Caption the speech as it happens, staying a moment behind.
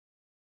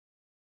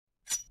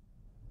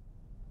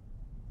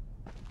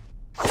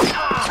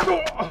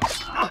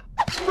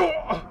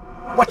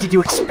What did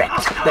you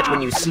expect? That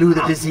when you slew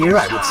the Vizier,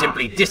 I would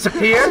simply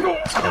disappear? Oh,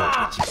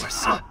 but you are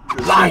so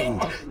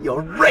blind!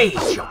 Your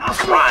rage, your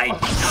pride,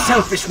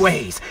 selfish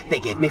ways, they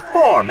gave me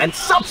form and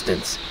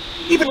substance.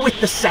 Even with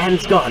the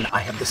sands gone, I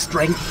have the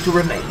strength to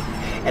remain.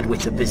 And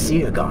with the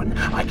Vizier gone,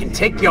 I can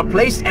take your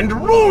place and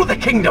rule the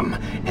kingdom!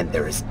 And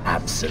there is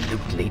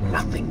absolutely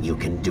nothing you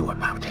can do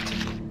about it.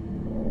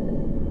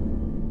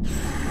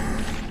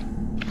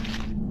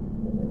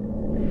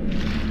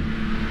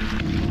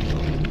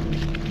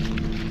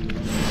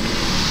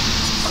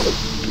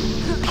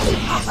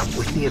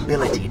 With the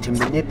ability to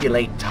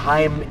manipulate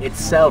time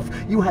itself,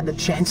 you had the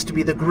chance to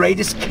be the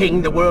greatest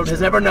king the world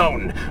has ever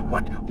known.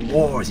 What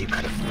wars you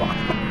could have fought,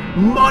 what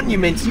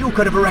monuments you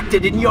could have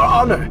erected in your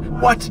honor,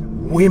 what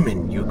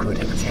women you could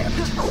have kept.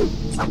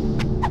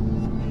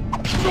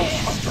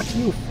 But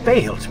you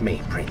failed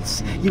me,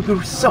 Prince. You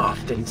grew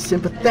soft and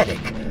sympathetic.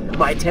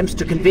 My attempts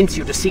to convince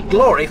you to seek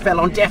glory fell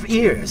on deaf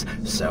ears,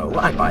 so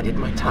I bided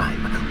my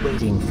time,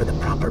 waiting for the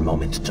proper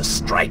moment to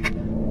strike.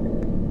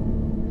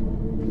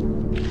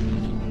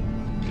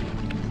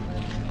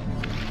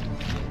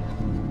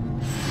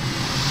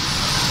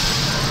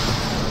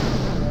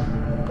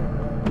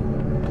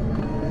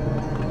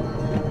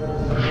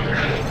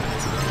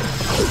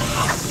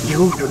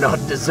 You do not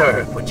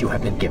deserve what you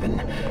have been given.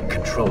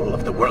 Control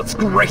of the world's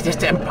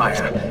greatest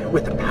empire.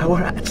 With the power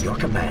at your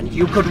command,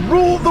 you could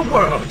rule the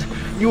world.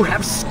 You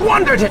have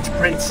squandered it,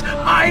 Prince.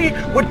 I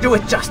would do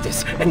it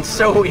justice, and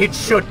so it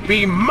should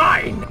be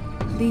mine.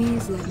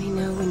 Please let me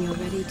know when you're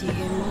ready to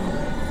hear more.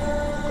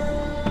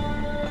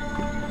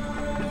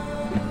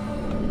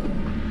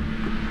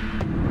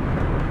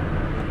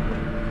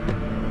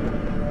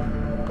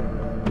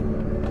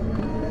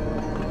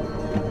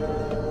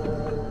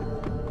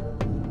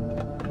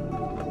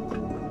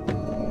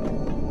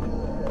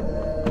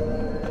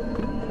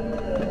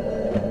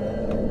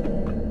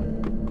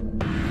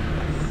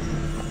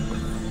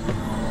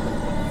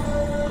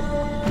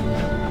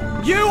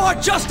 You are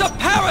just a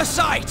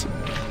parasite!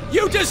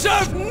 You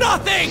deserve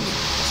nothing!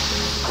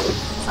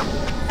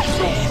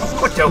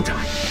 But don't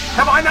I?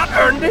 Have I not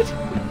earned it?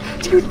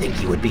 Do you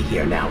think you would be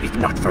here now if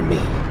not for me?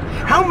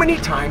 How many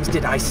times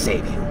did I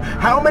save you?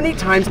 How many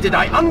times did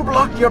I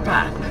unblock your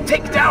path,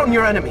 take down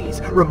your enemies,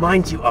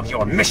 remind you of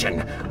your mission,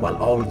 while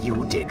all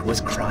you did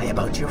was cry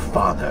about your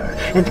father,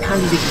 and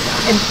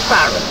Khalida, and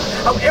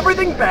Farah, how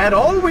everything bad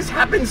always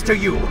happens to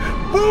you?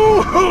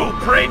 Boo-hoo,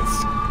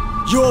 Prince!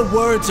 Your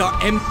words are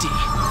empty,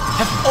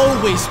 have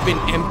always been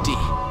empty.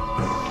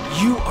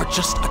 You are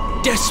just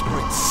a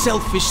desperate,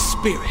 selfish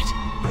spirit.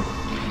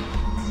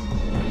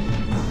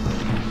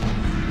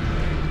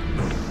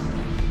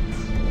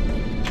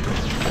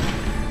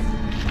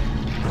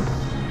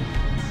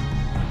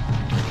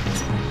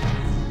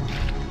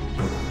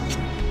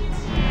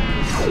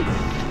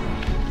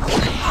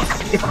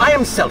 If I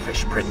am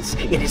selfish, Prince,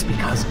 it is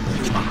because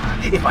you are.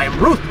 If I am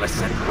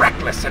ruthless and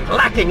reckless and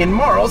lacking in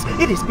morals,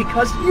 it is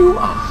because you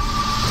are.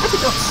 I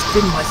did not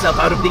spin myself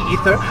out of the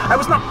ether. I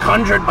was not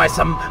conjured by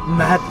some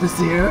mad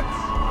vizier.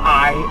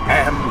 I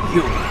am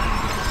you.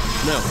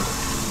 No.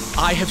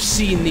 I have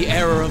seen the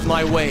error of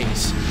my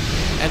ways,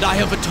 and I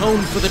have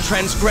atoned for the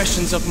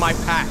transgressions of my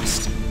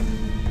past.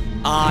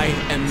 I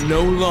am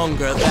no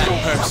longer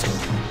that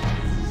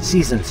person.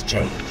 Seasons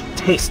change,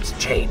 tastes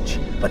change,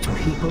 but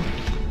people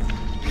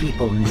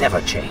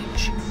never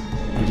change.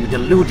 And you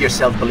delude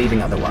yourself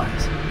believing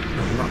otherwise.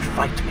 Do not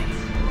fight me.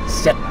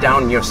 Set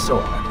down your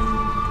sword.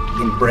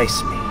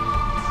 Embrace me.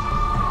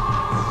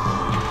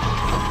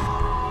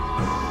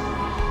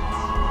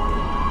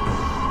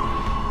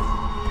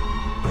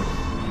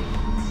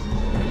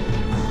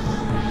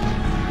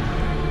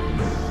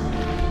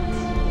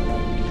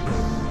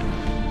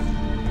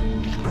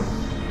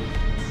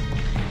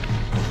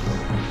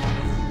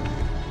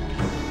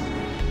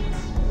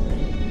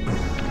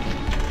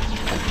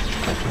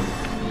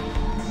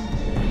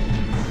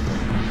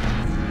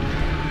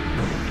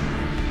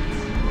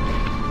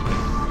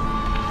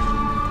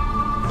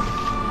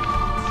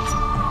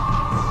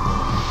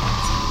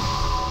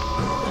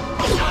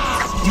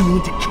 You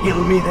mean to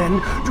kill me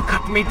then? To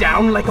cut me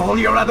down like all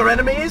your other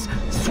enemies?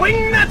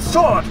 Swing that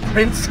sword,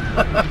 Prince!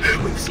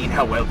 We've seen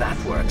how well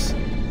that works.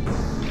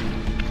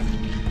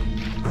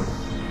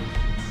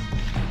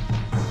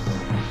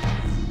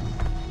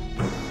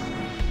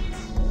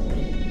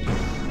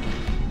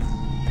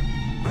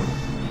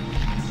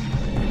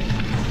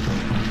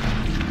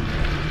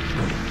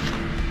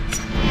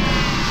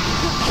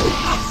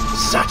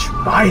 Such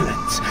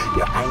violence!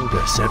 Your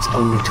anger serves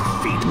only to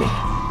feed me.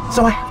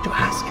 So I have to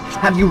ask,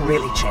 have you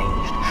really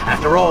changed?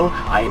 After all,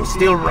 I am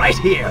still right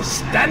here,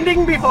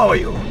 standing before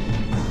you.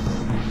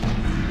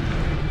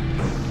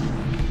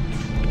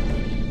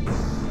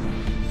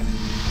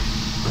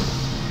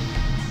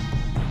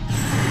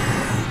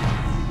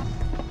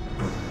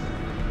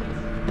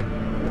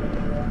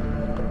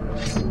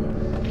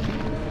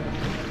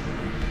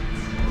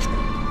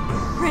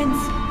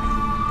 Prince,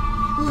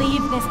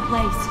 leave this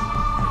place.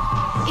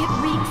 It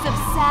reeks of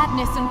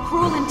sadness and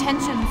cruel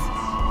intentions.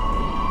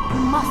 You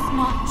must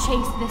not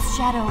chase this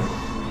shadow.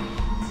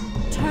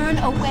 Turn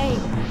away.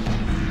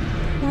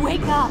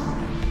 Wake up.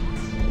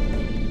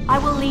 I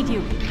will lead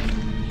you.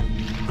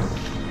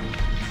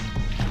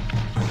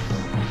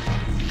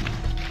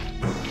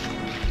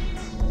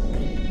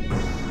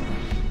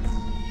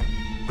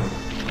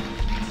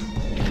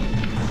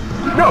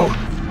 No!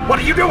 What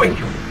are you doing?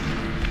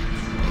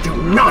 Do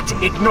not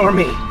ignore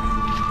me!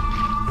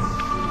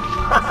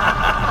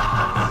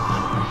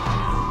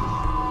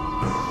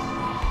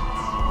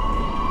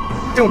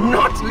 Do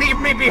not leave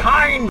me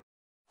behind!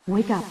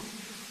 Wake up.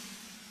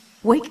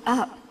 Wake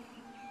up.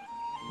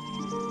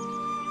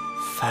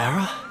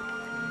 Farah?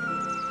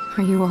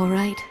 Are you all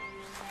right?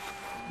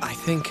 I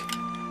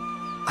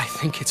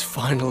think it's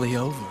finally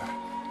over.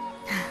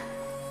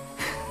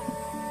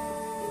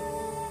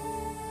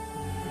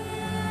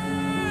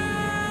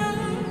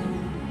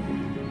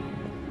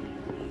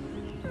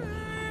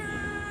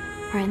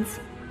 Prince,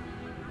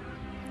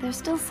 there's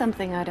still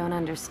something I don't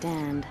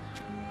understand.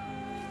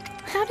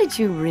 How did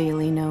you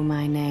really know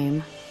my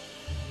name?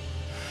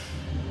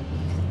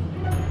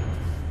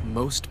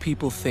 Most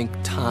people think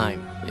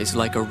time is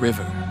like a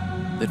river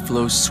that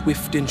flows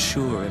swift and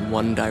sure in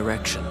one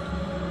direction.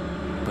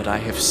 But I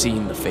have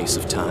seen the face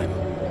of time,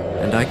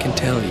 and I can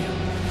tell you,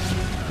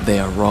 they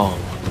are wrong.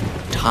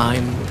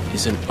 Time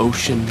is an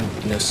ocean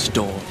in a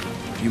storm.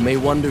 You may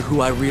wonder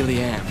who I really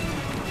am,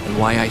 and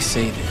why I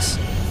say this.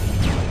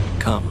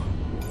 Come,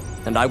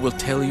 and I will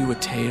tell you a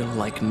tale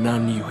like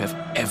none you have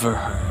ever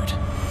heard.